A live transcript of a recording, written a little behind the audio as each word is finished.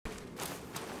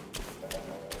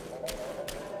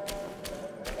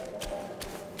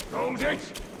Hold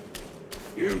it!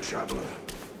 You, traveler.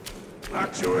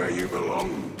 Back to where you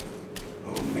belong.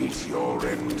 Or meet your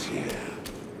end here.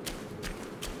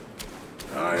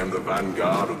 I am the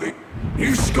vanguard of the...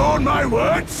 You scorn my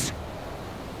words?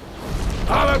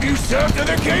 I'll have you served to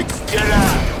the king's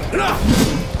dinner!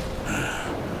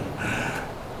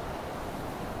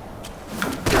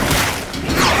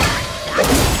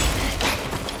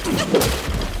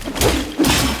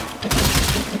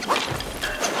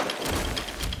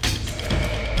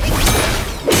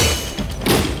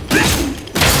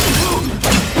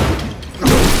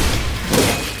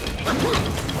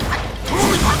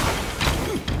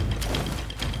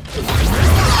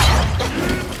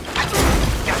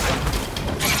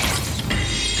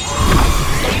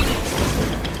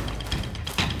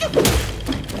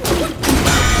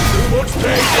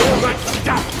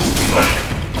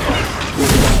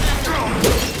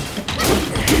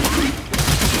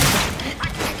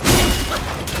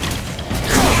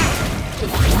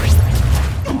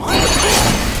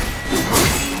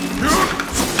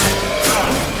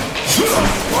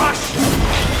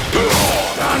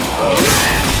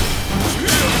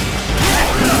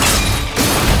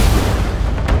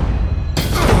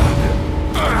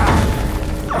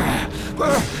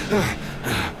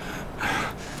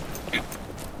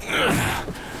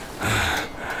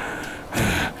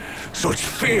 Such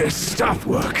fierce staff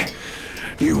work.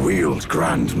 You wield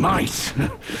grand might.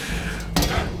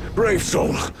 Brave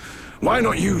soul, why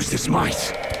not use this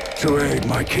might to aid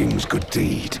my king's good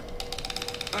deed?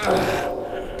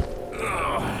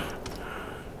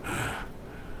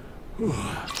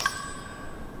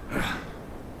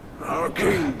 Our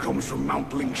king comes from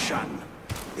Mount Lingshan,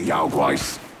 the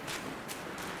Yaoguai's.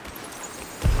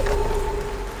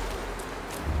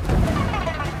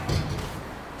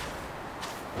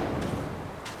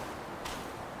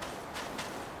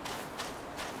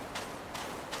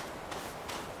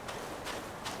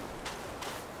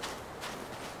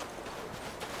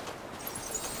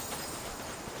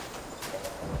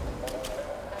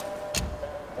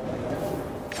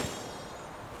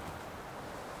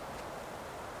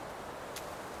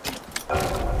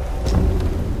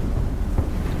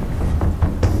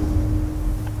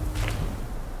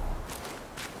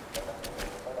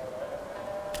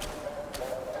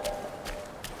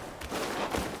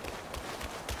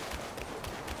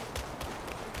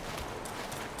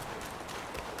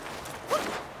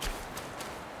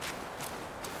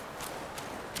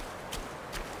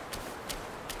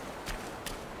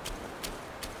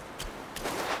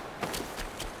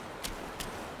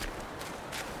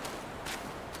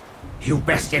 You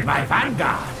bested my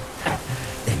vanguard.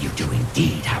 Then you do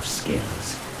indeed have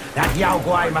skills. That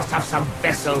Yaoguai must have some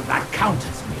vessel that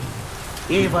counters me.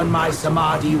 Even my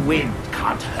Samadhi wind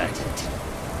can't hurt it.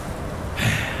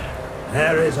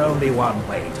 There is only one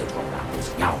way to draw out this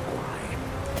Yaoguai.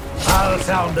 I'll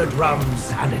sound the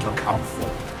drums and it'll come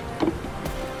forth.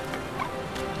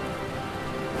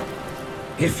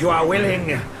 If you are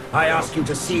willing, I ask you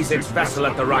to seize its vessel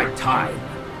at the right time.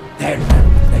 Then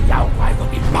the Yaoguai will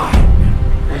be mine.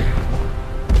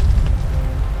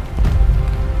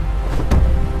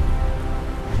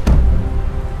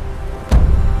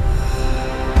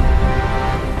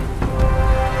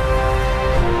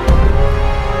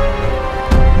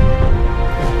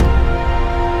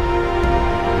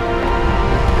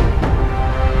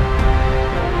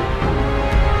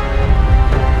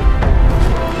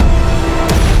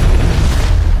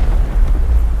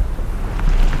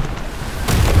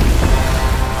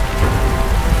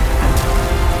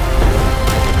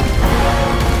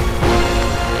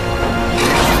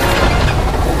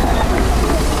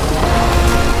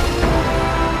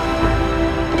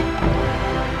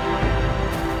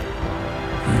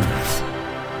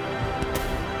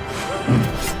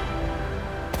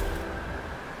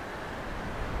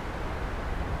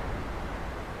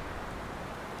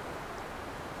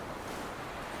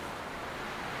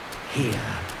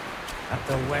 Here, at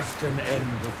the western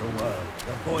end of the world,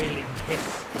 the boiling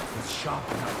hiss is sharp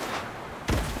enough.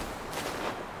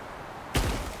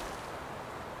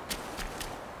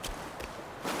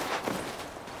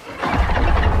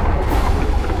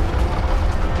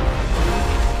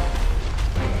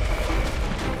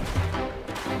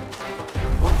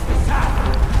 What's the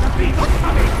sound? The beetle's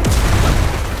coming!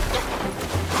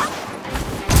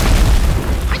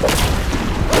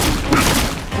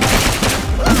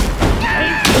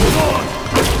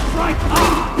 Right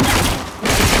on!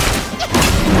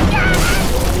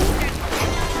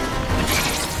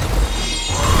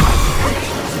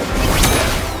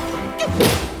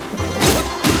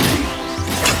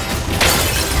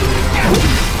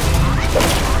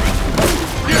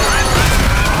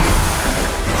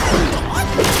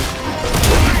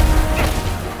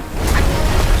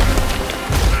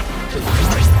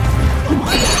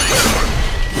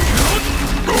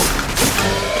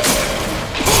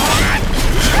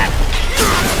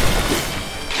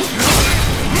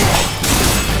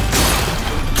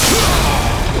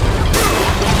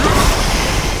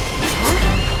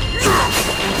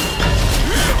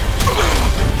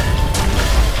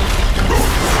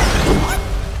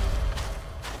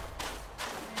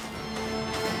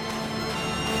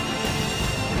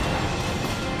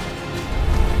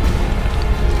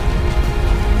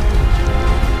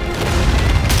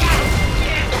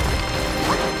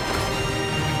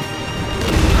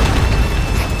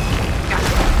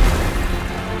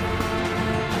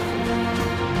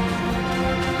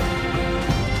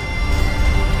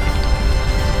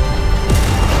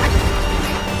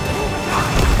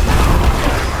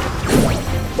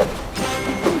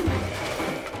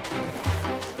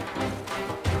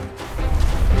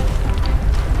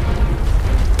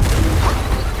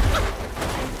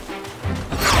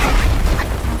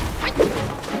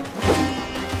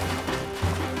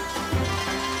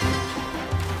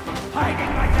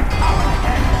 Hiding like a coward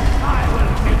again! I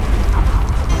will make you come out!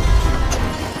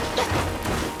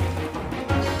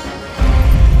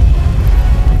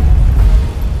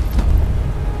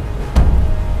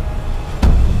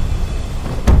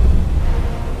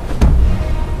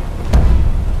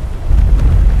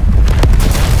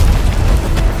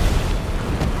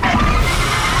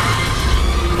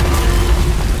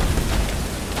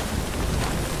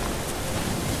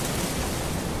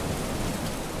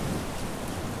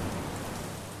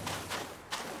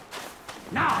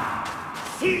 Now,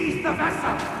 seize the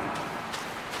vessel!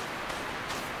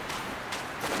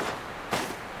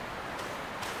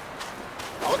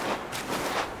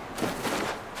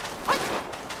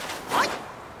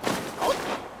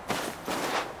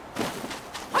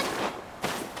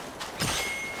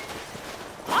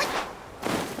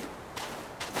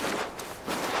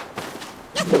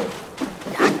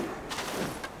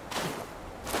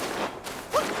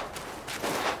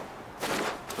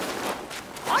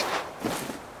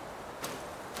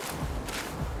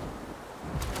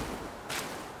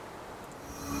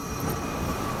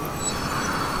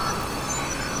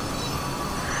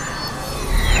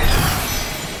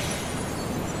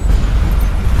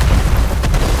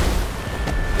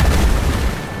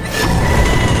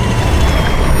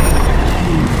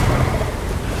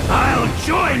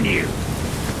 Join you!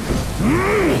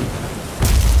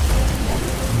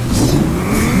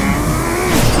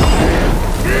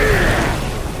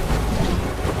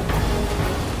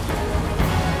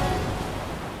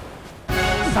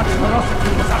 Such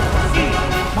ferocity was unforeseen.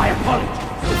 My apologies.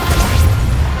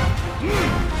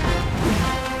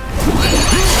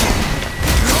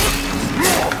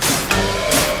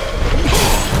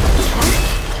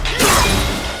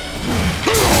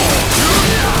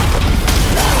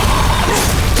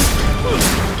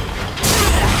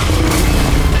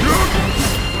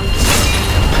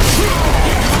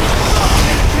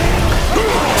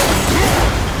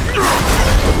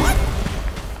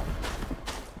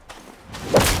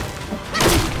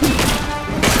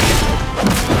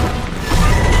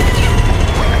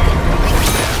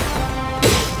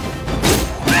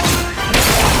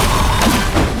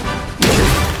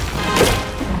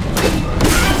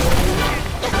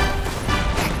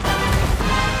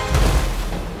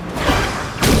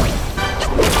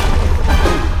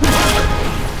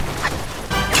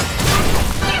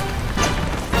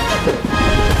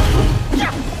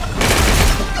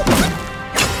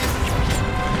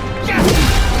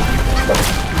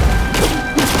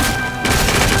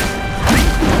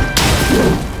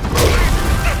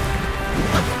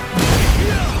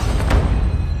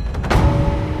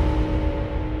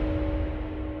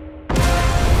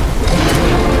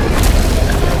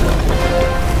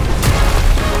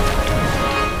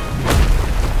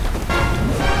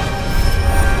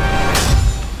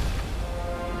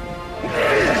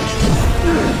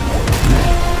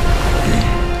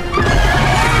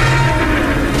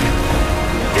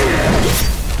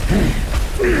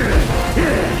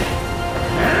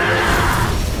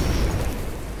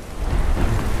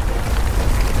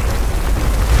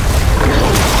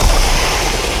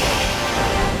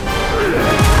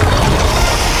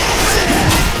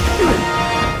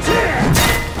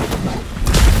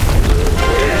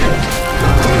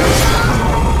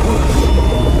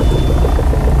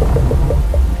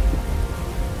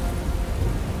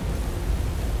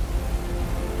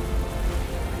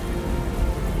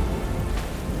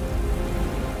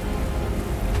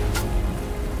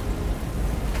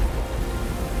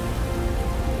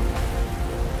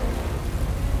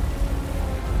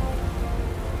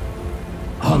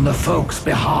 On the folk's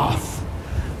behalf,